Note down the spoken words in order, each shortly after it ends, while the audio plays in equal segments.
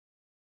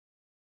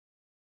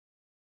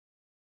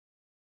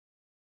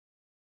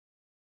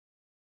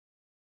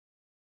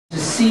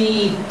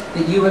see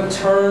that you have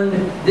turned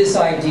this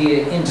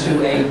idea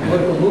into a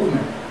political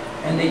movement,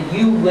 and that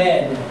you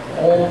led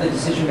all of the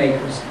decision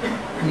makers.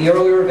 In the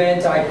earlier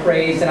event, I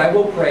praised, and I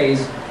will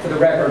praise, for the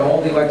record,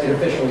 all the elected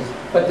officials.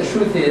 But the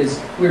truth is,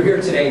 we're here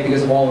today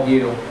because of all of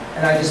you.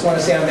 And I just want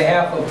to say on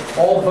behalf of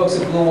all the folks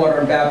at Bluewater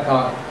and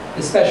Babcock,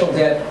 the special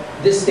debt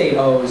this state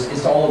owes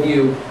is to all of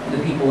you and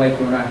the people like you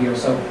who are not here.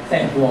 So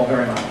thank you all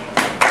very much.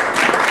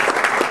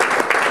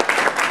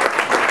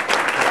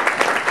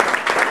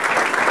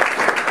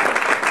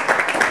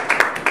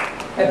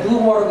 At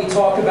Bluewater, we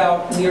talk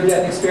about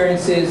near-death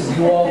experiences.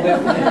 You all live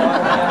in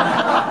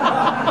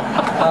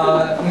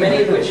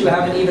many of which you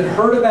haven't even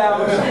heard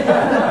about.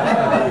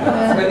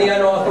 When the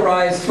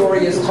unauthorized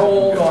story is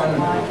told on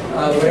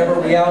whatever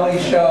reality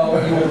show,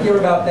 you will hear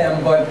about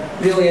them. But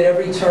really, at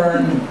every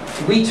turn,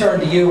 we turn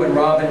to you, and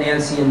Rob and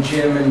Nancy and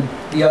Jim and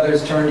the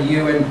others turn to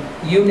you, and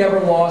you never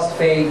lost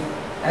faith,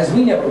 as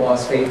we never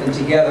lost faith, and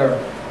together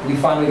we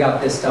finally got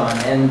this done.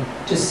 And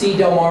to see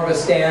Delmarva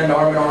stand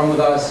arm in arm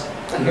with us,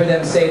 to hear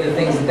them say the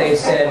things that they've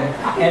said.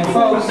 And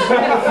folks,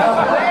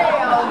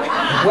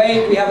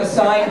 wait, we have a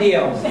signed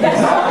deal.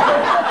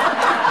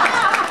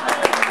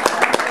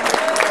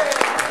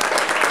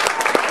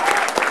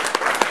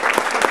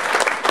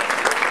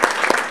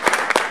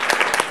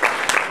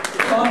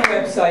 It's on the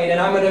website, and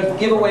I'm going to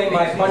give away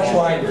my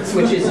punchline,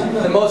 which is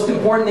the most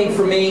important thing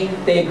for me: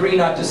 they agree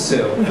not to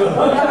sue. And for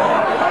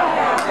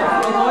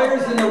the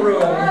lawyers in the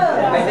room,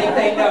 I think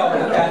they know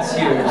that that's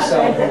you. So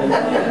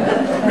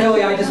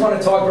really, I just want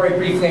to talk very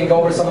briefly and go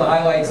over some of the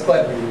highlights.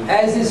 But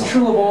as is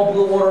true of all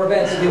Bluewater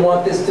events, we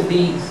want this to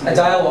be a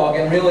dialogue.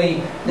 And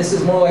really, this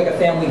is more like a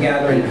family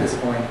gathering at this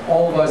point.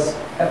 All of us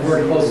have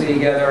worked closely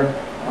together.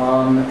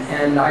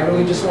 And I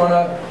really just want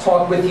to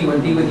talk with you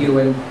and be with you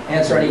and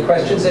answer any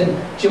questions. And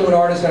Jim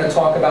Leonard is going to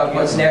talk about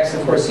what's next.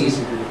 Of course,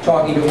 he's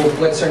talking to Wolf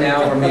Blitzer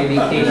now, or maybe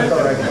Katie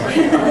Couric.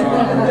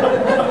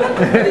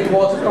 I think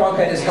Walter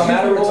Cronkite has come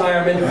out of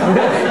retirement and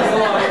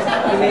realized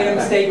he made a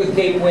mistake with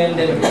Cape Wind,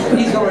 and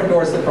he's going to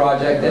endorse the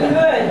project.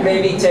 And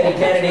maybe Teddy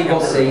Kennedy,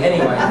 we'll see.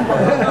 Anyway,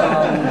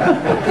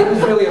 it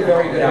was really a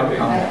very good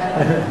outcome.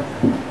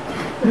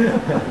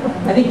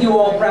 I think you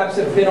all perhaps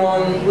have been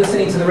on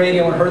listening to the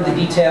radio and heard the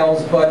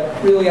details, but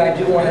really I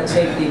do want to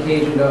take the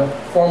occasion to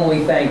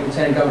formally thank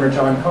Lieutenant Governor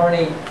John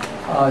Carney,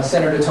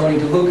 Senator Tony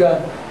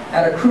DeLuca.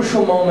 At a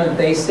crucial moment,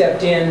 they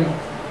stepped in,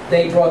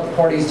 they brought the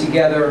parties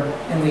together,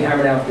 and we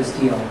hammered out this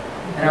deal.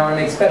 And I want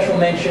to make special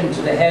mention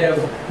to the head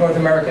of North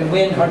American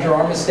Wind, Hunter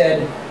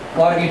Armistead. A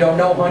lot of you don't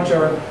know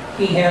Hunter.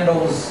 He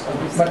handles a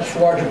much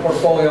larger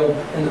portfolio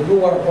than the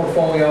Bluewater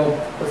portfolio,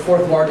 the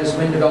 4th largest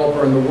wind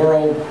developer in the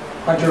world.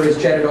 Hunter is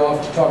jetted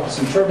off to talk to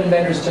some turbine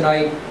vendors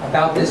tonight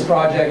about this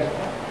project,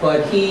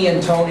 but he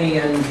and Tony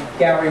and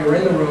Gary were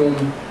in the room,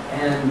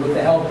 and with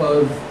the help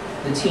of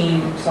the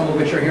team, some of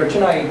which are here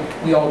tonight,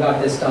 we all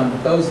got this done.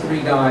 But those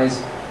 3 guys,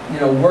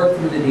 worked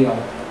through the deal.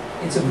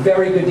 It's a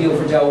very good deal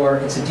for Delaware.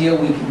 It's a deal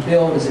we can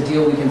build, it's a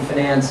deal we can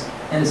finance,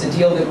 and it's a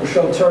deal that will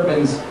show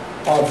turbines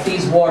off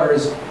these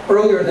waters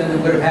earlier than we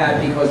would have had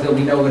because there'll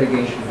be no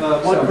litigation.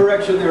 One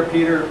correction there,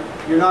 Peter.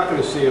 You're not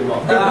going to see him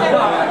off. Not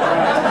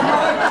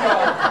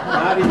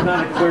even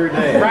on a clear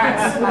day.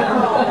 Rats. We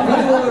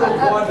do a little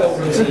vaudeville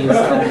routine.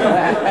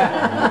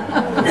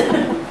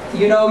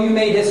 You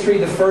made history,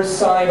 the first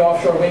signed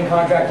offshore wind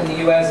contract in the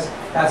U.S.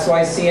 That's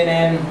why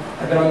CNN,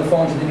 I've been on the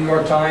phone to the New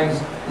York Times,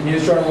 the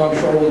News Journal, I'm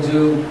sure, will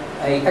do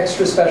an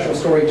extra special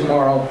story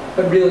tomorrow,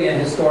 but really an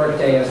historic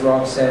day, as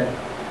Rob said.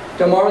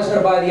 Delmarva is going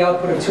to buy the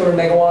output of 200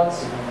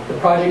 megawatts. The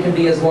project can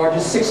be as large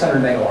as 600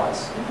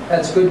 megawatts.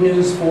 That's good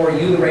news for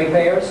you, the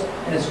ratepayers,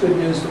 and it's good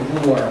news for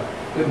Bluewater.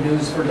 Good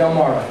news for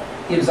Delmarva.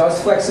 Gives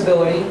us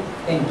flexibility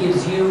and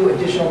gives you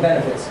additional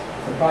benefits.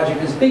 The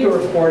project is bigger,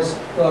 of course.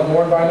 We'll have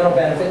more environmental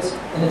benefits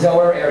in the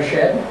Delaware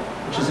airshed,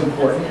 which is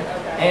important.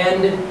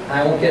 And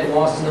I won't get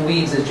lost in the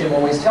weeds, as Jim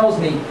always tells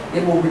me,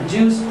 it will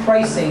reduce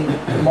pricing,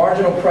 the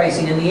marginal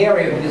pricing in the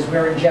area, because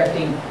we're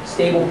injecting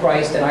stable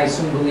priced, and I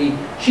soon believe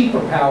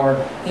cheaper power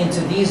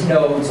into these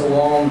nodes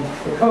along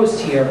the coast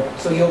here,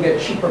 so you'll get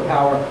cheaper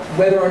power,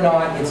 whether or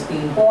not it's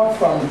being bought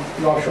from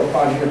the offshore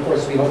project. Of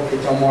course, we hope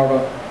that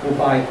Delmarva will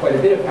buy quite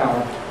a bit of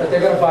power, but they're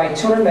going to buy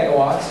 200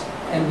 megawatts,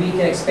 and we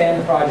can expand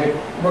the project.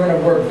 We're going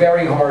to work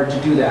very hard to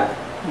do that.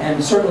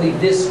 And certainly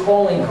this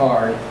calling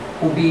card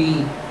will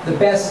be the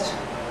best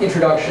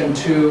introduction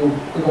to,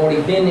 we've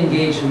already been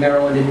engaged in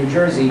Maryland and New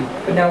Jersey,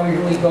 but now we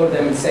really go to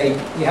them and say,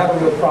 you have a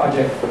real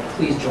project,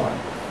 please join.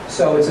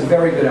 So it's a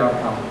very good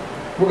outcome.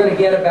 We're going to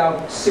get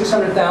about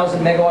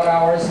 600,000 megawatt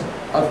hours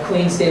of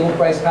clean, stable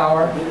price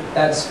power.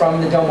 That's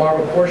from the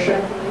Delmarva portion.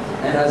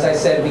 And as I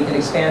said, we can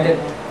expand it.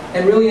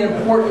 And really an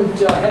important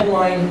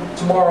headline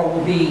tomorrow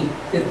will be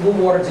that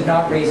Bluewater did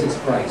not raise its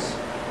price.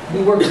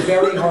 We worked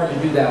very hard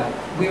to do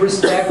that. We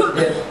respect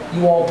that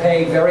you all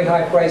pay very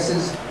high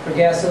prices for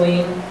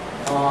gasoline,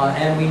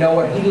 and we know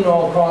what heating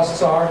oil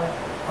costs are.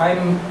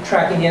 I'm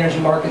tracking the energy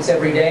markets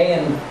every day,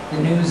 and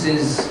the news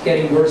is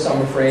getting worse,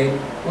 I'm afraid.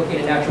 Looking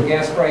at natural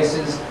gas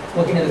prices,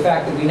 looking at the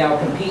fact that we now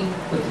compete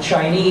with the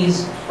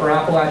Chinese for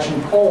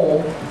Appalachian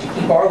coal to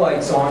keep our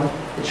lights on.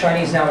 The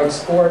Chinese now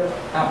export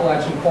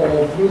Appalachian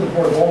coal through the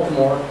Port of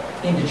Baltimore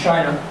into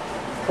China.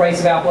 The price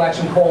of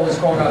Appalachian coal has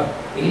gone up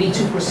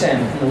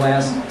 82% in the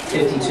last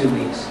 52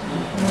 weeks.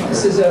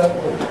 This is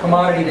a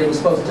commodity that was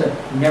supposed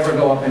to never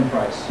go up in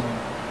price.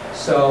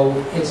 So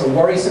it's a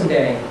worrisome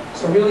day.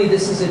 So really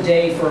this is a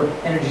day for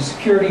energy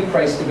security,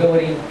 price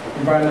stability,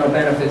 environmental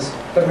benefits,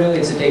 but really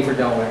it's a day for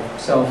Delaware.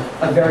 So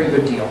a very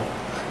good deal.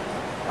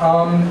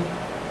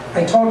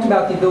 I talked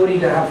about the ability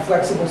to have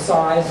flexible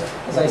size.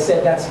 As I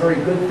said, that's a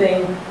very good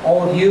thing.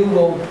 All of you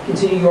will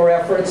continue your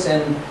efforts,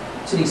 and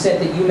to the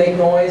extent that you make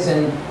noise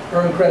and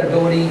earn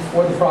credibility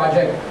for the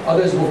project,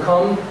 others will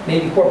come.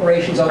 Maybe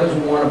corporations, others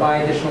will want to buy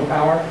additional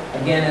power.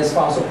 Again, as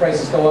fossil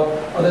prices go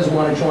up, others will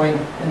want to join,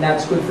 and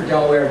that's good for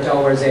Delaware,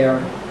 Delaware's air,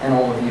 and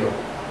all of you.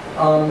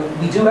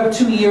 We do have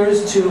 2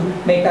 years to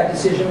make that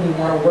decision. We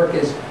want to work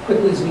as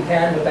quickly as we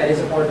can, but that is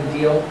a part of the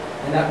deal.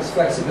 And that was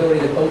flexibility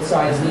that both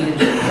sides needed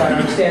to try to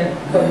understand.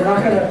 But we're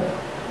not going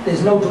to,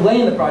 there's no delay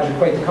in the project,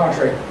 quite the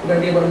contrary. We're going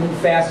to be able to move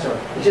faster.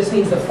 It just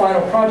means the final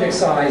project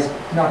size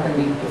is not going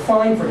to be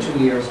defined for 2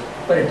 years,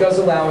 but it does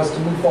allow us to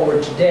move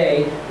forward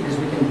today because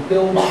we can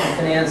build and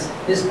finance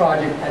this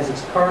project as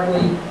it's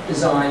currently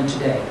designed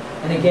today.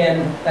 And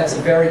again, that's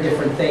a very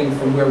different thing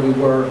from where we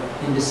were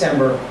in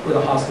December with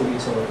a hostile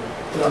utility.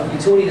 With a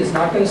utility that's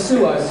not going to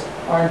sue us,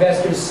 our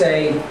investors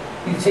say,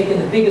 you've taken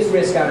the biggest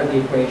risk out of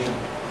the equation.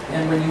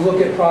 And when you look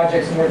at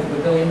projects north of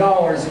 $1 billion,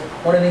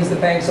 one of the things the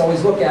banks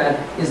always look at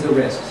is the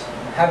risks.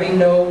 Having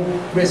no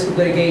risk of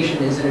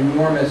litigation is an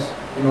enormous,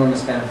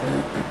 enormous benefit.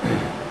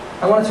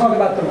 I want to talk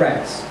about the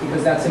RECs,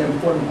 because that's an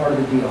important part of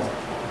the deal.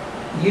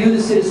 You,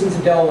 the citizens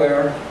of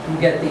Delaware,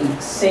 will get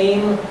the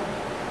same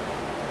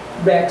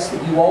RECs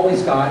that you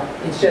always got.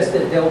 It's just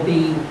that they'll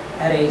be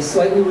at a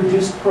slightly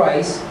reduced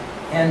price,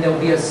 and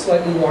there'll be a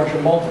slightly larger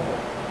multiple.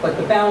 But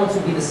the balance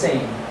will be the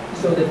same,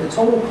 so that the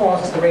total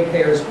cost to the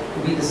ratepayers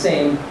will be the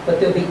same, but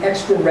there'll be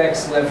extra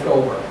RECs left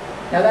over.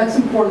 Now that's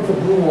important for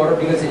Bluewater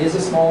because it is a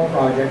smaller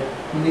project,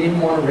 and we didn't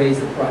want to raise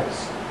the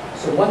price.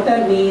 So what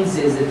that means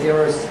is that there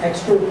are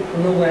extra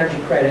renewable energy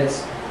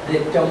credits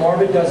that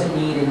Delmarva doesn't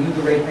need and you,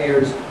 the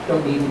ratepayers,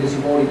 don't need because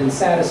you've already been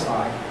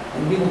satisfied.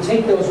 And we will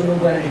take those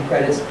renewable energy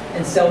credits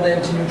and sell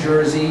them to New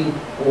Jersey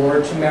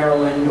or to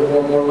Maryland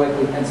or more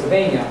likely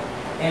Pennsylvania.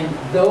 And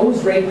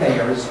those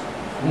ratepayers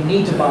who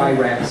need to buy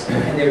RECs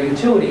and their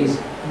utilities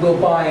will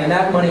buy, and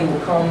that money will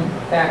come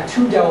back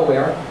to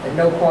Delaware at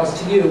no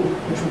cost to you,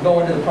 which will go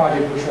into the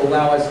project, which will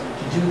allow us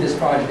to do this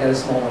project at a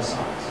smaller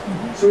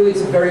size. So really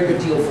it's a very good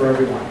deal for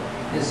everyone.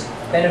 There's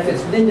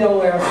benefits within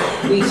Delaware.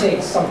 We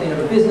take something of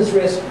a business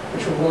risk,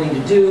 which we're willing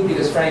to do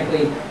because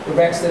frankly, the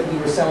RECs that we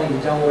were selling to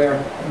Delaware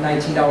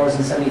at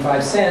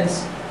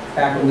 $19.75,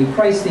 back when we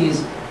priced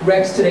these,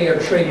 RECs today are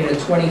trading at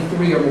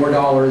 $23 or more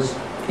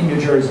in New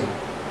Jersey.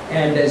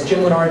 And as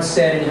Jim Lennard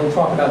said, and he'll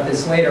talk about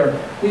this later,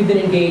 we've been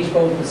engaged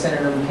both with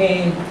Senator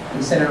McCain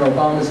and Senator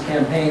Obama's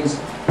campaigns.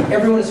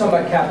 Everyone is talking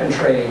about cap and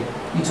trade.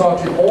 You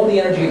talk to all the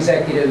energy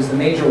executives, the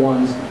major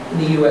ones in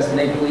the U.S., and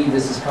they believe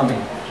this is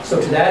coming.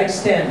 So to that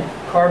extent,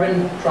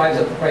 carbon drives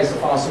up the price of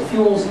fossil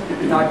fuels.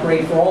 Not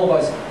great for all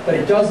of us, but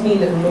it does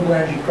mean that renewable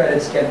energy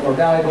credits get more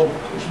valuable,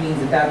 which means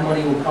that that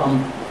money will come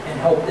and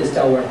help this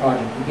Delaware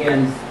project,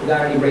 again,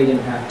 without any rate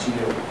impact to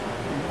you.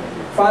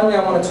 Finally,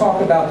 I want to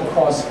talk about the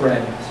cost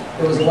spread.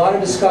 There was a lot of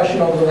discussion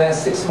over the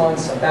last 6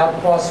 months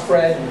about cost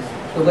spread.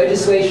 The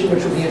legislation,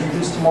 which will be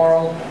introduced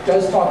tomorrow,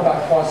 does talk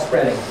about cost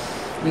spreading.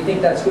 We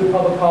think that's good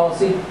public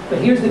policy, but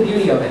here's the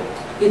beauty of it.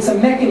 It's a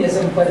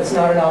mechanism, but it's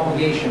not an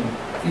obligation.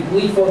 If you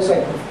believe folks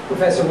like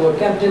Professor Lloyd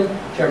Kempton,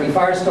 Jeremy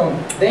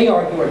Firestone, they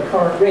argue at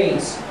current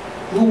rates,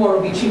 Bluewater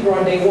will be cheaper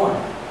on day one.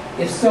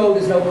 If so,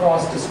 there's no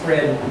cost to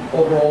spread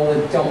overall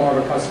at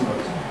Delmarva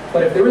customers.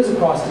 But if there is a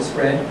cost to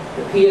spread,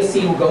 the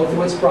PSC will go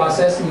through its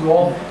process and you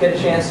all get a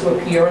chance to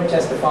appear and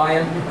testify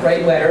and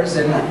write letters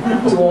and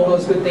do all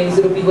those good things.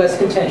 It'll be less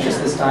contentious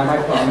this time,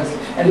 I promise,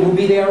 and we'll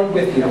be there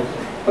with you.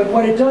 But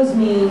what it does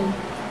mean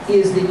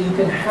is that you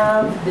can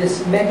have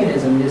this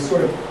mechanism, this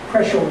sort of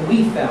pressure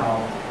relief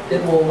valve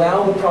that will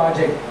allow the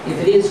project, if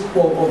it is,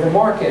 quote, over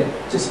market,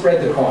 to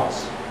spread the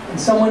cost. And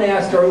someone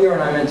asked earlier,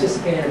 and I'm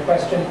anticipating a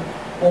question,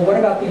 well, what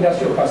about the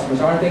industrial customers?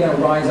 Aren't they going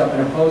to rise up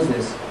and oppose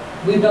this?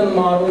 We've done the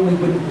modeling. We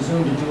wouldn't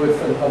presume to do it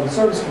for the Public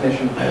Service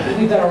Commission. But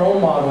we've done our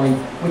own modeling,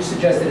 which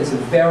suggests that it's a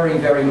very,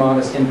 very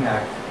modest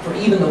impact for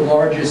even the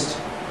largest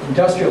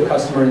industrial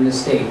customer in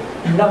this state.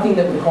 Nothing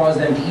that would cause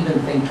them to even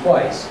think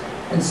twice.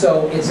 And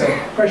so it's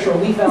a pressure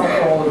relief valve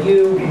for all of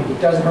you.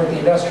 It doesn't hurt the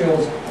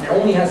industrials. And it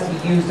only has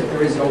to be used if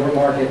there is an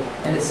overmarket.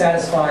 And it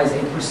satisfies a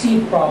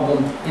perceived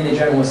problem in the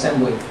General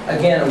Assembly.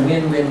 Again, a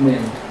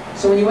win-win-win.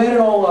 So when you add it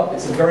all up,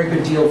 it's a very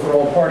good deal for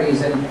all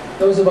parties, and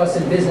those of us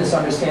in business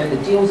understand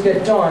that deals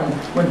get done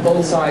when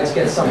both sides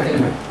get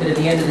something that at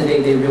the end of the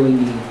day they really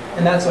need.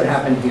 And that's what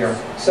happened here.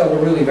 So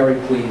we're really very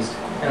pleased.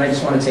 And I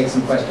just want to take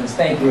some questions.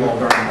 Thank you all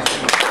very much.